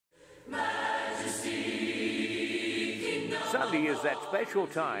Sunday is that special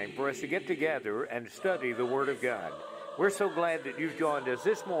time for us to get together and study the Word of God. We're so glad that you've joined us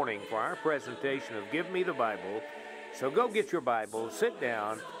this morning for our presentation of Give Me the Bible. So go get your Bible, sit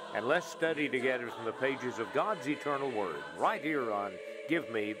down, and let's study together from the pages of God's eternal Word, right here on Give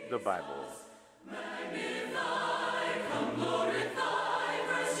Me the Bible. Magnify, come glorify,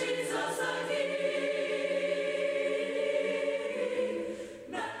 Christ Jesus the King.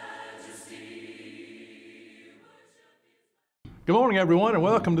 Majesty, Good morning, everyone, and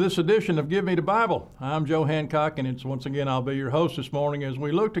welcome to this edition of Give Me the Bible. I'm Joe Hancock, and it's once again I'll be your host this morning as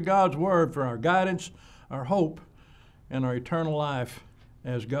we look to God's Word for our guidance, our hope, and our eternal life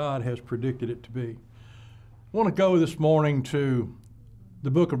as God has predicted it to be. I want to go this morning to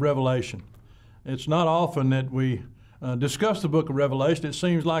the book of Revelation. It's not often that we discuss the book of Revelation. It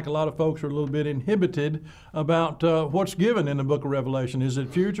seems like a lot of folks are a little bit inhibited about what's given in the book of Revelation. Is it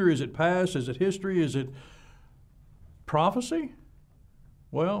future? Is it past? Is it history? Is it prophecy?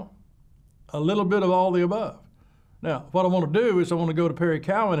 Well, a little bit of all the above. Now, what I want to do is I want to go to Perry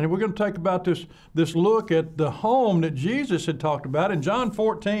Cowan, and we're going to take about this look at the home that Jesus had talked about. In John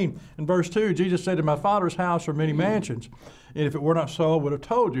 14 and verse 2, Jesus said, "In my Father's house are many mansions, and if it were not so, I would have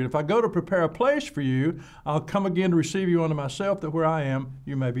told you. And if I go to prepare a place for you, I'll come again to receive you unto myself, that where I am,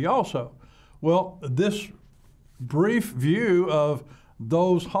 you may be also." Well, this brief view of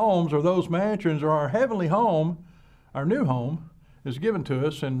those homes or those mansions or our heavenly home, our new home, is given to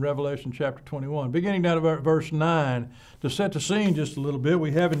us in Revelation chapter 21. Beginning down at verse 9, to set the scene just a little bit,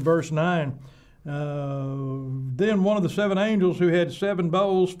 we have in verse 9, then one of the seven angels who had seven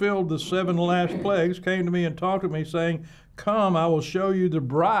bowls filled the seven last plagues came to me and talked to me, saying, "Come, I will show you the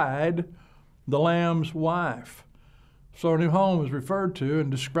bride, the Lamb's wife." So our new home is referred to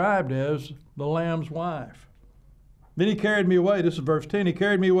and described as the Lamb's wife. Then he carried me away, this is verse 10, he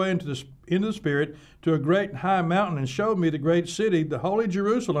carried me away into the Spirit to a great high mountain and showed me the great city, the holy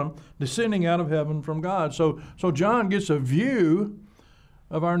Jerusalem, descending out of heaven from God. So John gets a view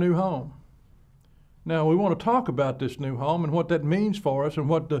of our new home. Now, we want to talk about this new home and what that means for us and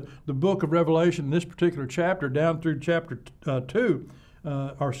what the book of Revelation, in this particular chapter, down through chapter 22,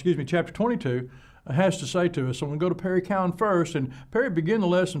 has to say to us. So we'll go to Perry Cowan first. And Perry, begin the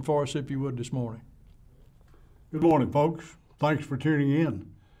lesson for us, if you would, this morning. Good morning, folks. Thanks for tuning in.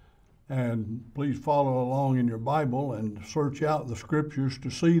 And please follow along in your Bible and search out the Scriptures to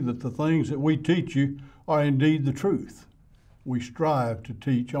see that the things that we teach you are indeed the truth. We strive to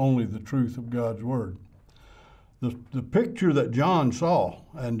teach only the truth of God's Word. The picture that John saw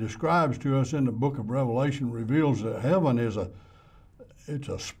and describes to us in the book of Revelation reveals that heaven is it's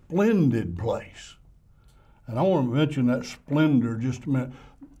a splendid place. And I want to mention that splendor just a minute.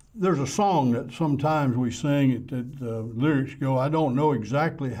 There's a song that sometimes we sing that the lyrics go, "I don't know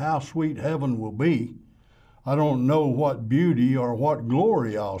exactly how sweet heaven will be. I don't know what beauty or what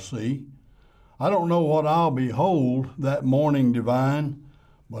glory I'll see. I don't know what I'll behold that morning divine,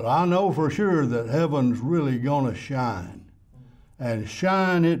 but I know for sure that heaven's really going to shine. And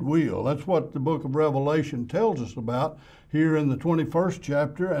shine it will." That's what the book of Revelation tells us about here in the 21st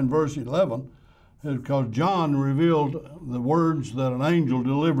chapter and verse 11. Because John revealed the words that an angel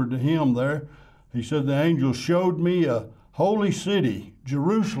delivered to him there. He said, "The angel showed me a holy city,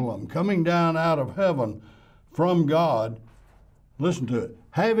 Jerusalem, coming down out of heaven from God." Listen to it.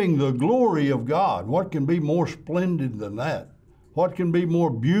 "Having the glory of God." What can be more splendid than that? What can be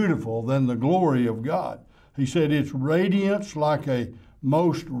more beautiful than the glory of God? He said, "Its radiance like a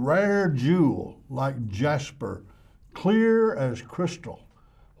most rare jewel, like jasper, clear as crystal."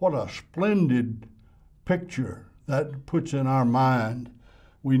 What a splendid picture that puts in our mind.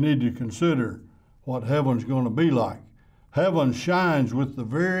 We need to consider what heaven's going to be like. Heaven shines with the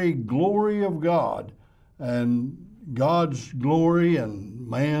very glory of God, and God's glory and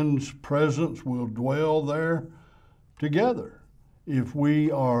man's presence will dwell there together if we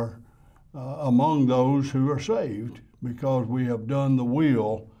are among those who are saved, because we have done the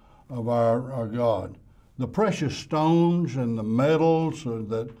will of our God. The precious stones and the metals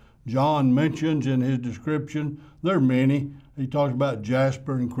that John mentions in his description, there are many. He talks about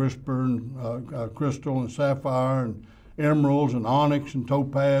jasper and crystal and sapphire and emeralds and onyx and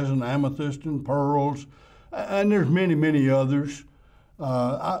topaz and amethyst and pearls, and there's many, many others.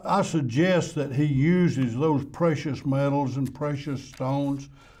 I suggest that he uses those precious metals and precious stones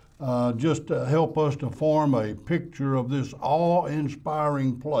just to help us to form a picture of this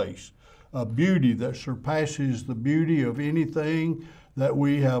awe-inspiring place, a beauty that surpasses the beauty of anything that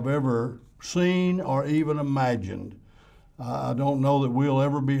we have ever seen or even imagined. I don't know that we'll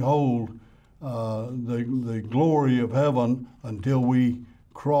ever behold the glory of heaven until we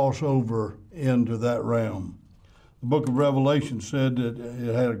cross over into that realm. The book of Revelation said that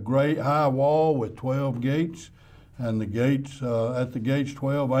it had a great high wall with 12 gates, and the gates, at the gates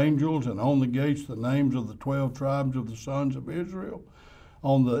 12 angels, and on the gates the names of the 12 tribes of the sons of Israel.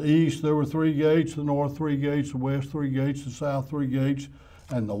 On the east there were 3 gates, the north 3 gates, the west 3 gates, the south 3 gates.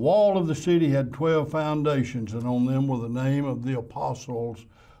 And the wall of the city had 12 foundations, and on them were the name of the apostles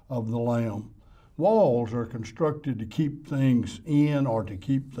of the Lamb. Walls are constructed to keep things in or to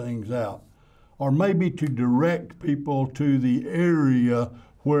keep things out, or maybe to direct people to the area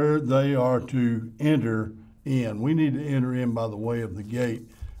where they are to enter in. We need to enter in by the way of the gate,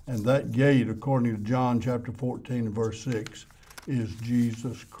 and that gate, according to John chapter 14 and verse 6, is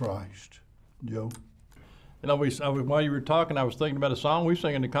Jesus Christ. Joe? You know, while you were talking, I was thinking about a song we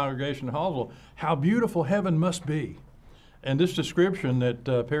sing in the congregation in Hallsville, How Beautiful Heaven Must Be. And this description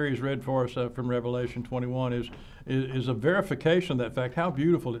that Perry's read for us from Revelation 21 is a verification of that fact, how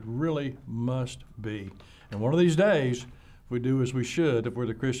beautiful it really must be. And one of these days, if we do as we should, if we're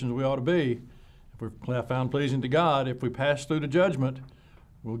the Christians we ought to be, if we're found pleasing to God, if we pass through the judgment,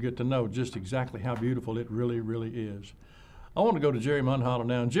 we'll get to know just exactly how beautiful it really, really is. I want to go to Jerry Munholler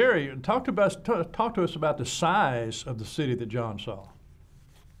now. And Jerry, talk to us about the size of the city that John saw.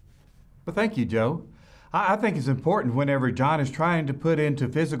 Well, thank you, Joe. I think it's important whenever John is trying to put into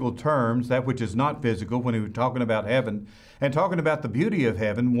physical terms that which is not physical when he was talking about heaven and talking about the beauty of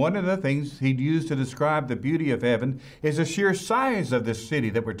heaven. One of the things he'd use to describe the beauty of heaven is the sheer size of this city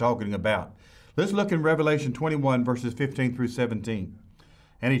that we're talking about. Let's look in Revelation 21, verses 15 through 17.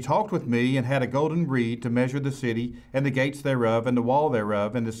 And he talked with me, and had a golden reed to measure the city, and the gates thereof, and the wall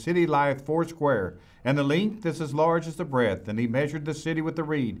thereof. And the city lieth foursquare, and the length is as large as the breadth. And he measured the city with the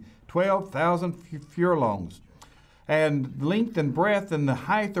reed, 12,000 furlongs. And length and breadth and the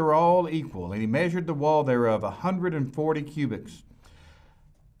height are all equal. And he measured the wall thereof 140 cubits.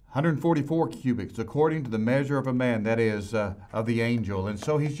 144 cubits, according to the measure of a man, that is, of the angel. And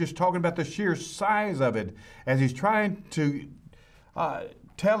so he's just talking about the sheer size of it as he's trying to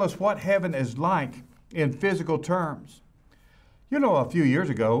tell us what heaven is like in physical terms. You know, a few years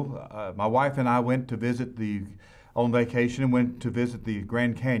ago, my wife and I went to visit on vacation and went to visit the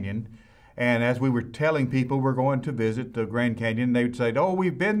Grand Canyon. And as we were telling people we're going to visit the Grand Canyon, they would say, oh,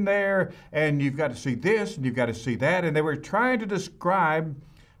 we've been there, and you've got to see this, and you've got to see that. And they were trying to describe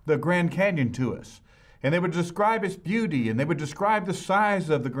the Grand Canyon to us. And they would describe its beauty, and they would describe the size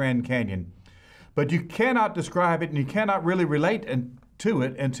of the Grand Canyon. But you cannot describe it, and you cannot really relate to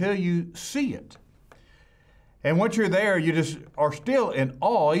it until you see it. And once you're there, you just are still in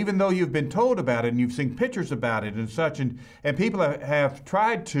awe, even though you've been told about it and you've seen pictures about it and such. And people have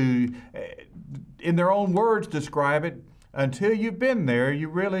tried to, in their own words, describe it. Until you've been there, you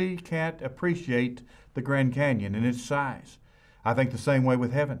really can't appreciate the Grand Canyon and its size. I think the same way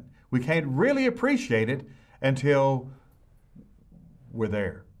with heaven. We can't really appreciate it until we're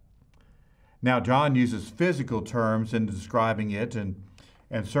there. Now, John uses physical terms in describing it, and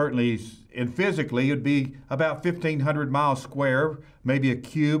certainly physically it would be about 1,500 miles square, maybe a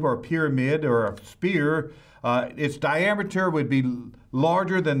cube or a pyramid or a sphere. Its diameter would be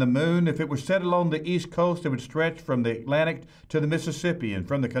larger than the moon. If it was set along the east coast, it would stretch from the Atlantic to the Mississippi and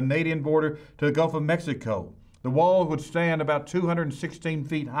from the Canadian border to the Gulf of Mexico. The wall would stand about 216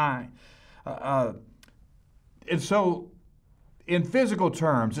 feet high. And so, in physical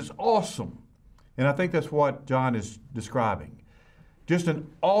terms, it's awesome. And I think that's what John is describing. Just an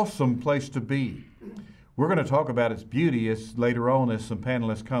awesome place to be. We're going to talk about its beauty later on as some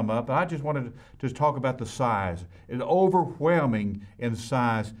panelists come up. I just wanted to just talk about the size. It's overwhelming in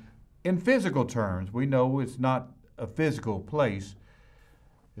size. In physical terms, we know it's not a physical place.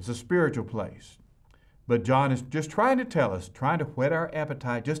 It's a spiritual place. But John is just trying to tell us, trying to whet our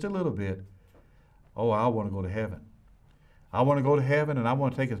appetite just a little bit. Oh, I want to go to heaven. I want to go to heaven, and I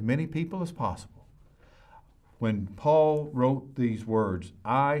want to take as many people as possible. When Paul wrote these words,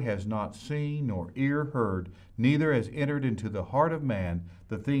 eye has not seen nor ear heard, neither has entered into the heart of man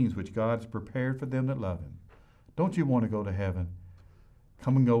the things which God has prepared for them that love him. Don't you want to go to heaven?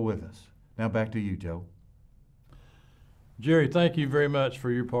 Come and go with us. Now back to you, Joe. Jerry, thank you very much for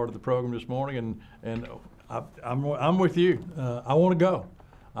your part of the program this morning, and I'm with you. I want to go.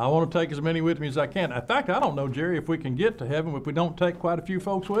 I want to take as many with me as I can. In fact, I don't know, Jerry, if we can get to heaven if we don't take quite a few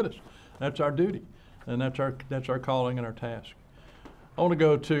folks with us. That's our duty. And that's our calling and our task. I want to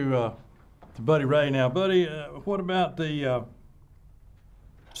go to Buddy Ray now. Buddy, what about the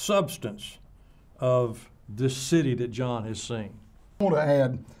substance of this city that John has seen? I want to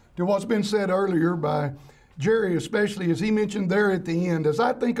add to what's been said earlier by Jerry, especially as he mentioned there at the end. As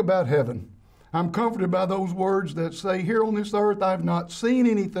I think about heaven, I'm comforted by those words that say, here on this earth I've not seen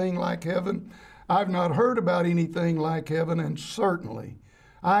anything like heaven. I've not heard about anything like heaven, and certainly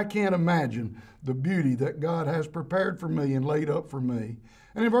I can't imagine the beauty that God has prepared for me and laid up for me.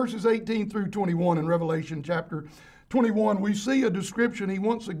 And in verses 18 through 21 in Revelation chapter 21, we see a description he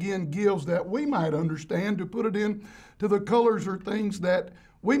once again gives that we might understand, to put it in to the colors or things that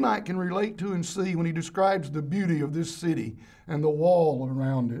we might can relate to and see when he describes the beauty of this city and the wall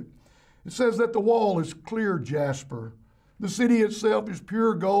around it. It says that the wall is clear jasper. The city itself is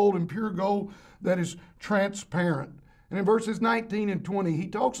pure gold, and pure gold that is transparent. And in verses 19 and 20, he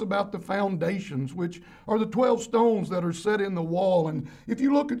talks about the foundations, which are the 12 stones that are set in the wall. And if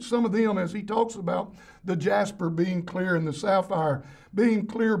you look at some of them, as he talks about the jasper being clear and the sapphire being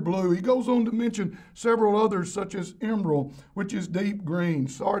clear blue, he goes on to mention several others, such as emerald, which is deep green,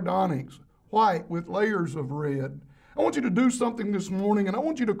 sardonyx, white with layers of red. I want you to do something this morning, and I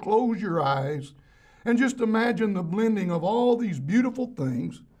want you to close your eyes and just imagine the blending of all these beautiful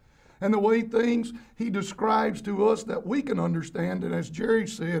things and the way things he describes to us that we can understand. And as Jerry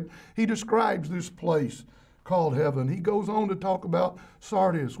said, he describes this place called heaven. He goes on to talk about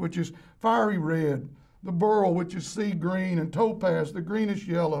sardius, which is fiery red, the beryl, which is sea green, and topaz, the greenish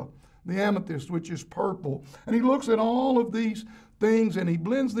yellow, the amethyst, which is purple. And he looks at all of these things and he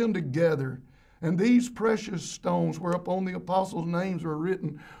blends them together. And these precious stones whereupon the apostles' names are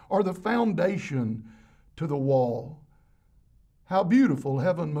written are the foundation to the wall. How beautiful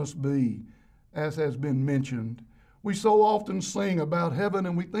heaven must be, as has been mentioned. We so often sing about heaven,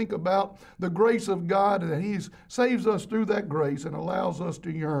 and we think about the grace of God, that he saves us through that grace and allows us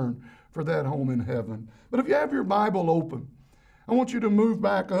to yearn for that home in heaven. But if you have your Bible open, I want you to move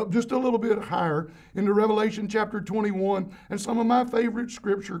back up just a little bit higher into Revelation chapter 21, and some of my favorite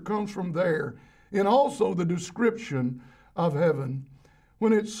scripture comes from there, and also the description of heaven,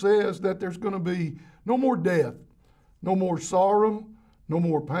 when it says that there's going to be no more death, no more sorrow, no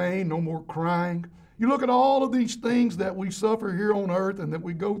more pain, no more crying. You look at all of these things that we suffer here on earth and that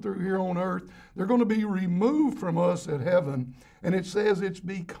we go through here on earth, they're going to be removed from us at heaven. And it says it's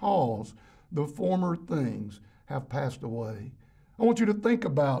because the former things have passed away. I want you to think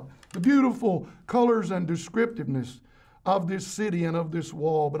about the beautiful colors and descriptiveness of this city and of this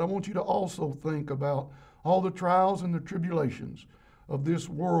wall, but I want you to also think about all the trials and the tribulations of this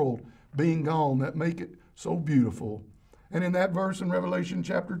world being gone that make it so beautiful. And in that verse in Revelation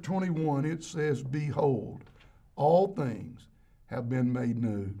chapter 21, it says, behold, all things have been made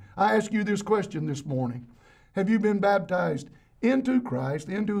new. I ask you this question this morning. Have you been baptized into Christ,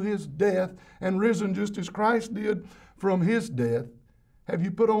 into his death, and risen just as Christ did from his death? Have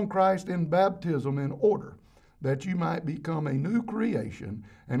you put on Christ in baptism in order that you might become a new creation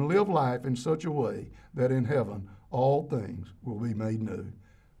and live life in such a way that in heaven all things will be made new?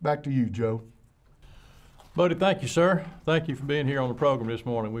 Back to you, Joe. Buddy, thank you, sir. Thank you for being here on the program this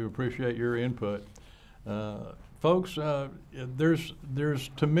morning. We appreciate your input. Folks, there's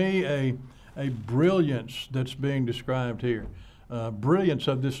to me a brilliance that's being described here. Brilliance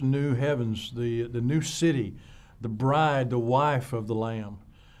of this new heavens, the new city, the bride, the wife of the Lamb.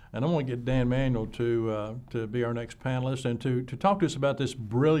 And I want to get Dan Manuel to be our next panelist and to talk to us about this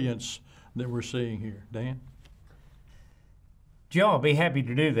brilliance that we're seeing here. Dan? Joe, I'll be happy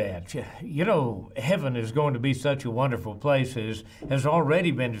to do that. You know, heaven is going to be such a wonderful place, as has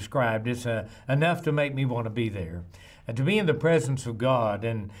already been described. It's enough to make me want to be there, and to be in the presence of God.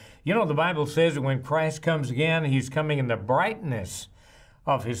 And, you know, the Bible says that when Christ comes again, he's coming in the brightness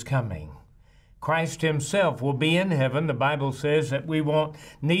of his coming. Christ himself will be in heaven. The Bible says that we won't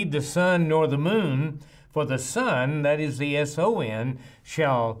need the sun nor the moon, for the sun, that is the S-O-N,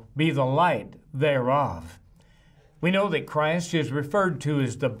 shall be the light thereof. We know that Christ is referred to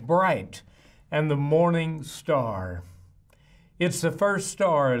as the bright and the morning star. It's the first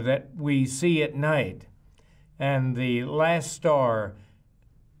star that we see at night and the last star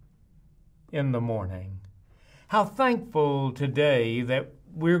in the morning. How thankful today that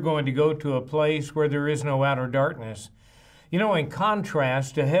we're going to go to a place where there is no outer darkness. You know, in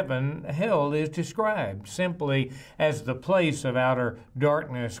contrast to heaven, hell is described simply as the place of outer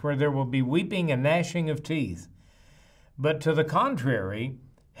darkness where there will be weeping and gnashing of teeth. But to the contrary,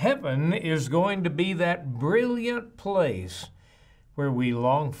 heaven is going to be that brilliant place where we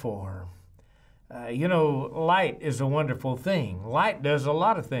long for. You know, light is a wonderful thing. Light does a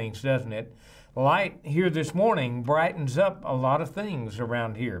lot of things, doesn't it? Light here this morning brightens up a lot of things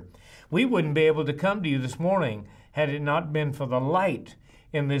around here. We wouldn't be able to come to you this morning had it not been for the light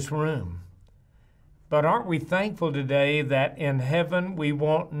in this room. But aren't we thankful today that in heaven we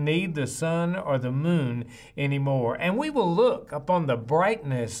won't need the sun or the moon anymore, and we will look upon the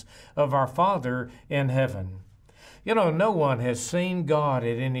brightness of our Father in heaven. You know, no one has seen God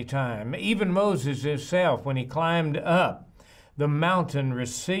at any time. Even Moses himself, when he climbed up the mountain,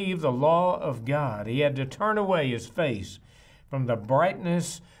 received the law of God. He had to turn away his face from the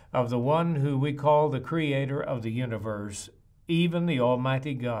brightness of the one who we call the creator of the universe, even the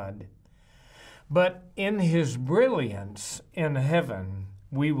Almighty God. But in his brilliance in heaven,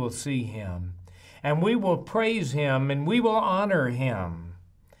 we will see him, and we will praise him, and we will honor him,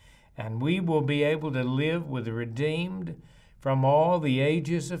 and we will be able to live with the redeemed from all the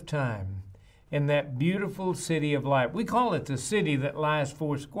ages of time in that beautiful city of light. We call it the city that lies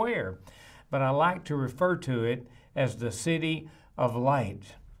foursquare, but I like to refer to it as the city of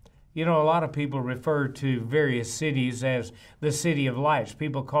light. You know, a lot of people refer to various cities as the city of lights.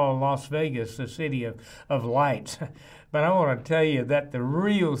 People call Las Vegas the city of lights. But I want to tell you that the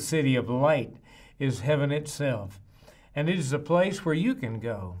real city of light is heaven itself. And it is a place where you can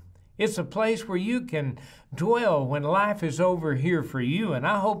go. It's a place where you can dwell when life is over here for you. And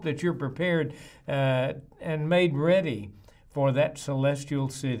I hope that you're prepared and made ready for that celestial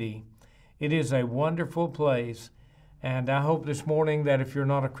city. It is a wonderful place. And I hope this morning that if you're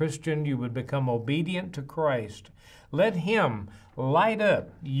not a Christian, you would become obedient to Christ. Let him light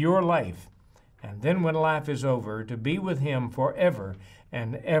up your life. And then when life is over, to be with him forever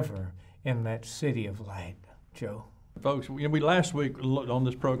and ever in that city of light. Joe? Folks, we last week on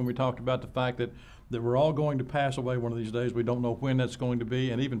this program, we talked about the fact that we're all going to pass away one of these days. We don't know when that's going to be,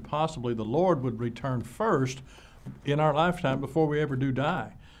 and even possibly the Lord would return first in our lifetime before we ever do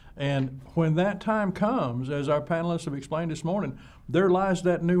die. And when that time comes, as our panelists have explained this morning, there lies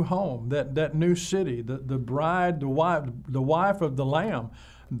that new home, that new city, the bride, the wife of the Lamb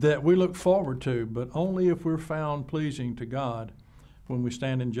that we look forward to, but only if we're found pleasing to God when we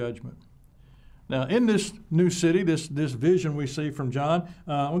stand in judgment. Now, in this new city, this vision we see from John,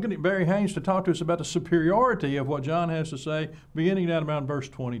 I'm going to get Barry Haynes to talk to us about the superiority of what John has to say, beginning down around verse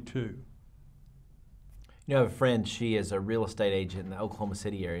 22. You know, I have a friend, she is a real estate agent in the Oklahoma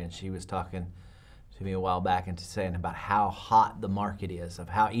City area, and she was talking to me a while back and saying about how hot the market is, of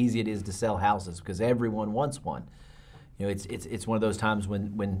how easy it is to sell houses because everyone wants one. You know, it's one of those times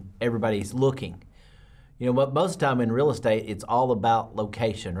when everybody's looking. You know, but most of the time in real estate, it's all about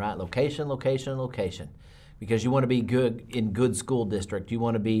location, right? Location, location, location. Because you want to be good in good school district. You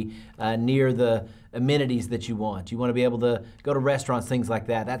want to be near the amenities that you want. You want to be able to go to restaurants, things like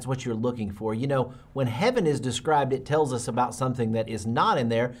that. That's what you're looking for. You know, when heaven is described, it tells us about something that is not in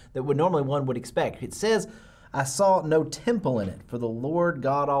there that would normally one would expect. It says, I saw no temple in it, for the Lord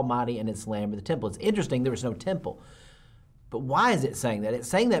God Almighty and its Lamb are the temple. It's interesting there was no temple. But why is it saying that? It's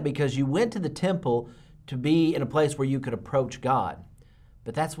saying that because you went to the temple to be in a place where you could approach God.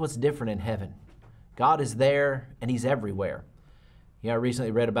 But that's what's different in heaven. God is there, and he's everywhere. You know, I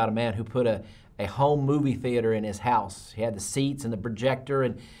recently read about a man who put a home movie theater in his house. He had the seats and the projector,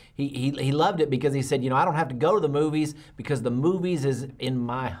 and he loved it because he said, you know, I don't have to go to the movies because the movies is in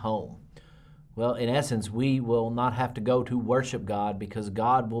my home. Well, in essence, we will not have to go to worship God because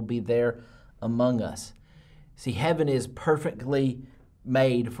God will be there among us. See, heaven is perfectly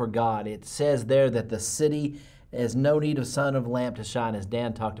made for God. It says there that the city has no need of sun of lamp to shine, as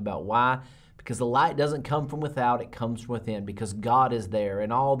Dan talked about. Why? Because the light doesn't come from without, it comes from within, because God is there,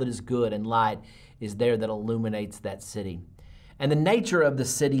 and all that is good and light is there that illuminates that city. And the nature of the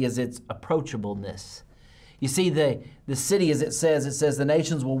city is its approachableness. You see, the city, as it says, the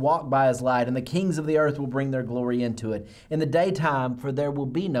nations will walk by his light, and the kings of the earth will bring their glory into it. In the daytime, for there will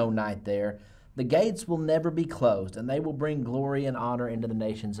be no night there, the gates will never be closed, and they will bring glory and honor into the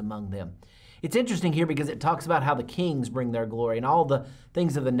nations among them. It's interesting here because it talks about how the kings bring their glory and all the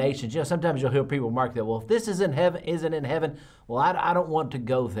things of the nations. You know, sometimes you'll hear people mark that, well, if this isn't in heaven, well, I don't want to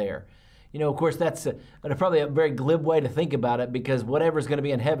go there. You know, of course, that's probably a very glib way to think about it because whatever's going to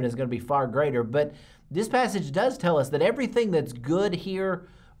be in heaven is going to be far greater. But this passage does tell us that everything that's good here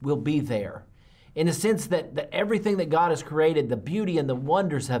will be there. In the sense that everything that God has created, the beauty and the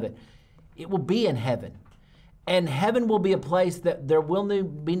wonders of it, it will be in heaven. And heaven will be a place that there will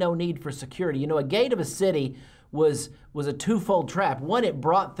be no need for security. You know, a gate of a city was a twofold trap. One, it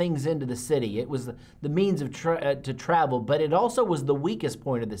brought things into the city. It was the means of to travel, but it also was the weakest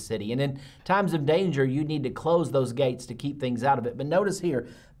point of the city. And in times of danger, you need to close those gates to keep things out of it. But notice here,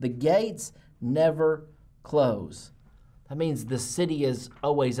 the gates never close. That means the city is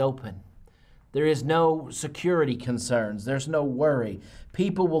always open. There is no security concerns. There's no worry.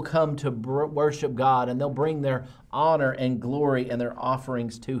 People will come to worship God, and they'll bring their honor and glory and their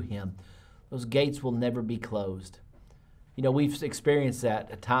offerings to him. Those gates will never be closed. You know, we've experienced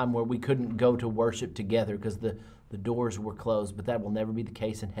that, a time where we couldn't go to worship together because the doors were closed, but that will never be the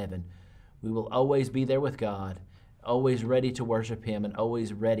case in heaven. We will always be there with God, always ready to worship Him and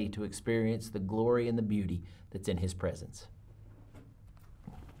always ready to experience the glory and the beauty that's in His presence.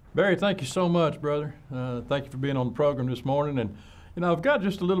 Barry, thank you so much, brother. Thank you for being on the program this morning. And I've got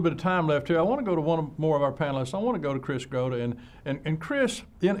just a little bit of time left here. I want to go to one more of our panelists. I want to go to Chris Grota. And Chris,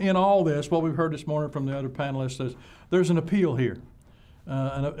 in all this, what we've heard this morning from the other panelists is there's an appeal here.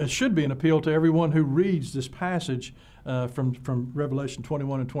 And it should be an appeal to everyone who reads this passage from Revelation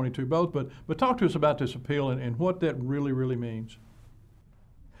 21 and 22 both. But talk to us about this appeal and what that really, really means.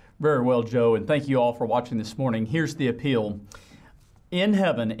 Very well, Joe, and thank you all for watching this morning. Here's the appeal. In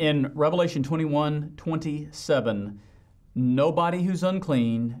heaven, in Revelation 21:27, nobody who's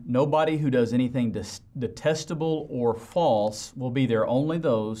unclean, nobody who does anything detestable or false will be there, only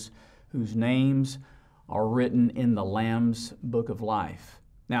those whose names are written in the Lamb's book of life.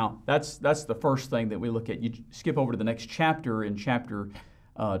 Now, that's the first thing that we look at. You skip over to the next chapter in chapter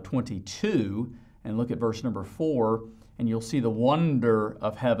 22 and look at verse number 4, and you'll see the wonder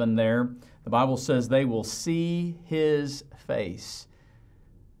of heaven there. The Bible says they will see His face.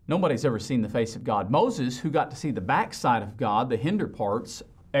 Nobody's ever seen the face of God. Moses, who got to see the backside of God, the hinder parts,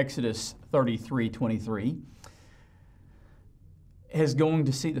 Exodus 33:23, is going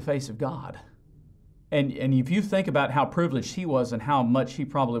to see the face of God. And if you think about how privileged he was and how much he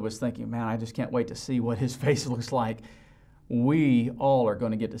probably was thinking, man, I just can't wait to see what his face looks like. We all are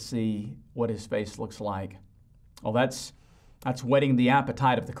going to get to see what his face looks like. Oh, that's whetting the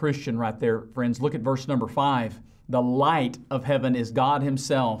appetite of the Christian right there, friends. Look at verse number 5. The light of heaven is God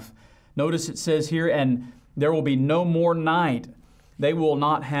Himself. Notice it says here, and there will be no more night. They will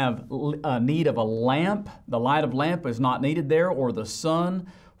not have need of a lamp. The light of lamp is not needed there, or the sun,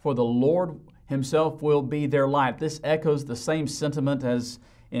 for the Lord Himself will be their light. This echoes the same sentiment as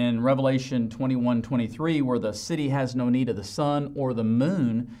in Revelation 21:23, where the city has no need of the sun or the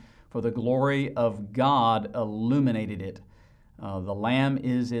moon, for the glory of God illuminated it. The Lamb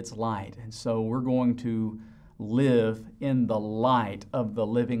is its light. And so we're going to live in the light of the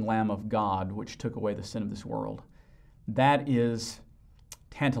living Lamb of God, which took away the sin of this world. That is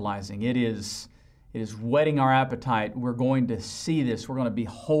tantalizing. It is whetting our appetite. We're going to see this. We're going to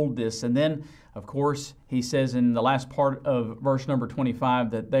behold this. And then, of course, he says in the last part of verse number 25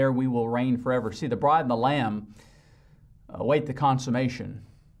 that there we will reign forever. See, the bride and the Lamb await the consummation.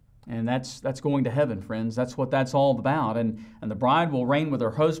 And that's going to heaven, friends. That's what that's all about. And the bride will reign with her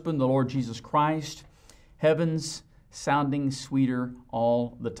husband, the Lord Jesus Christ. Heaven's sounding sweeter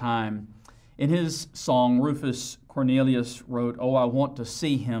all the time. In his song, Rufus Cornelius wrote, "Oh, I want to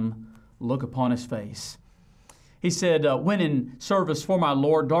see Him, look upon His face." He said, when in service for my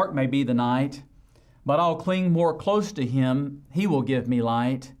Lord, dark may be the night, but I'll cling more close to Him, He will give me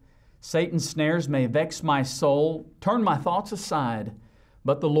light. Satan's snares may vex my soul, turn my thoughts aside,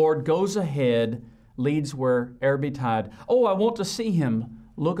 but the Lord goes ahead, leads where'er betide. Oh, I want to see Him,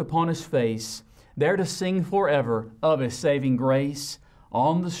 look upon His face, there to sing forever of His saving grace.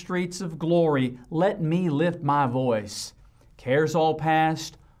 On the streets of glory, let me lift my voice. Cares all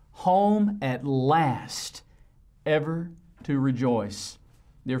past, home at last, ever to rejoice.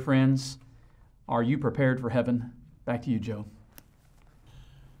 Dear friends, are you prepared for heaven? Back to you, Joe.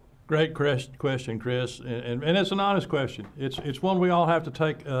 Great question, Chris, and it's an honest question. It's one we all have to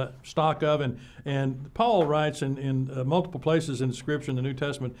take stock of, and Paul writes in multiple places in Scripture in the New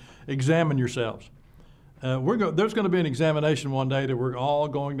Testament, examine yourselves. There's going to be an examination one day that we're all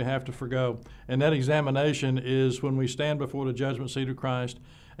going to have to forgo, and that examination is when we stand before the judgment seat of Christ,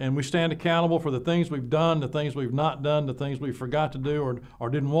 and we stand accountable for the things we've done, the things we've not done, the things we forgot to do or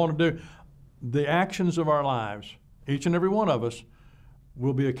didn't want to do. The actions of our lives, each and every one of us,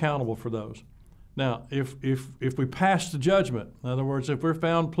 will be accountable for those. Now, if we pass the judgment, in other words, if we're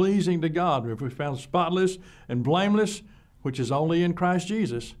found pleasing to God, if we're found spotless and blameless, which is only in Christ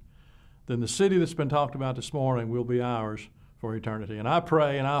Jesus, then the city that's been talked about this morning will be ours for eternity. And I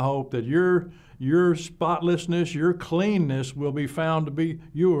pray and I hope that your spotlessness, your cleanness will be found to be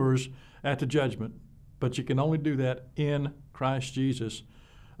yours at the judgment. But you can only do that in Christ Jesus.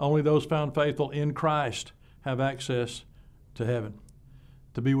 Only those found faithful in Christ have access to heaven,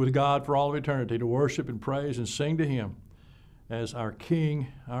 to be with God for all of eternity, to worship and praise and sing to Him as our King,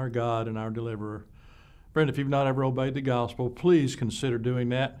 our God, and our Deliverer. Friend, if you've not ever obeyed the gospel, please consider doing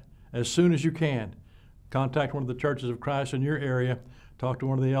that as soon as you can. Contact one of the churches of Christ in your area. Talk to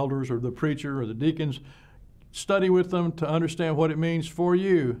one of the elders or the preacher or the deacons. Study with them to understand what it means for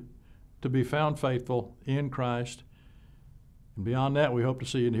you to be found faithful in Christ. And beyond that, we hope to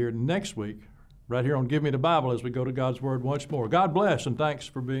see you here next week, right here on Give Me the Bible, as we go to God's Word once more. God bless, and thanks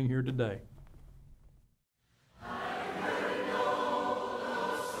for being here today. I heard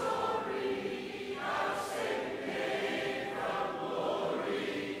no story of Savior.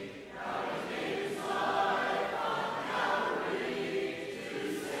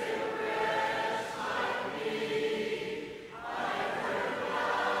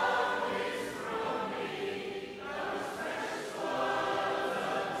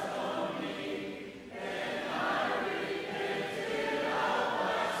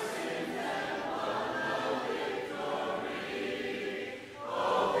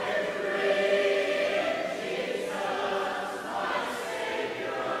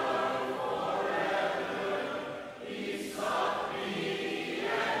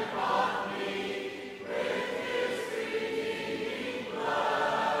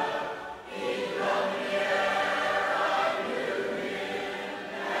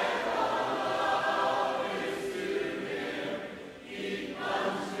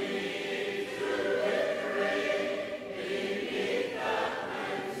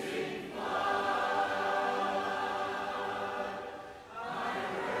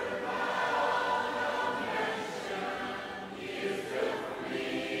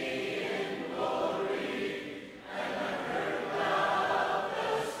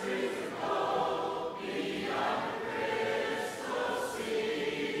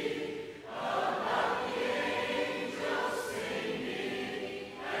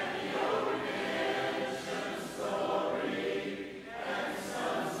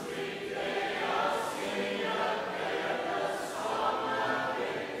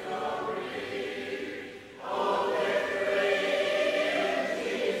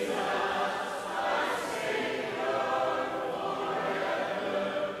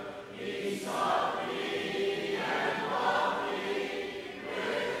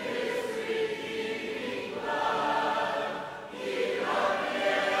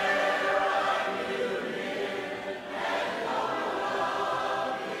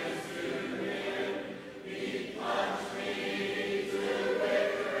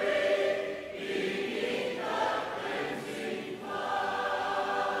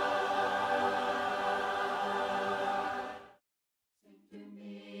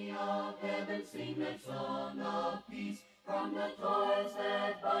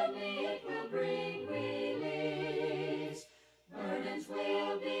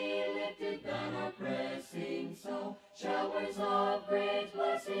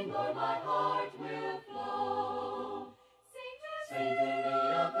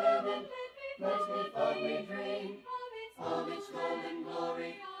 Let me fondly dream of its golden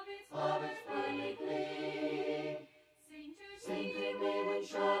glory, of its pearly gleam. Sing to me when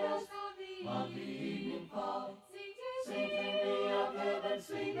shadows of the evening fall. Sing to me of heaven,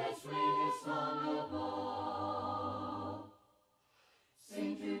 sing the sweetest song of all.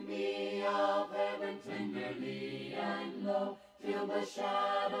 Sing to me of heaven tenderly and low, till the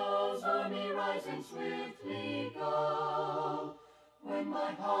shadows o'er me rise and swiftly go. When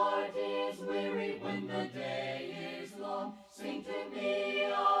my heart is weary, when the day is long, sing to me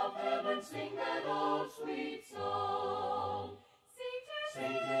of heaven, sing that old sweet song.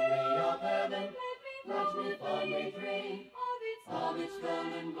 Sing to me of heaven, let me fondly dream of its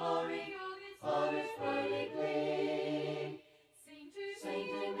golden glory, of its pearly gleam. Sing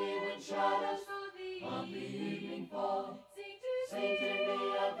to me when shadows of the evening fall. Sing to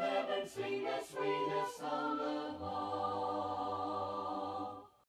me of heaven, sing the sweetest song of all.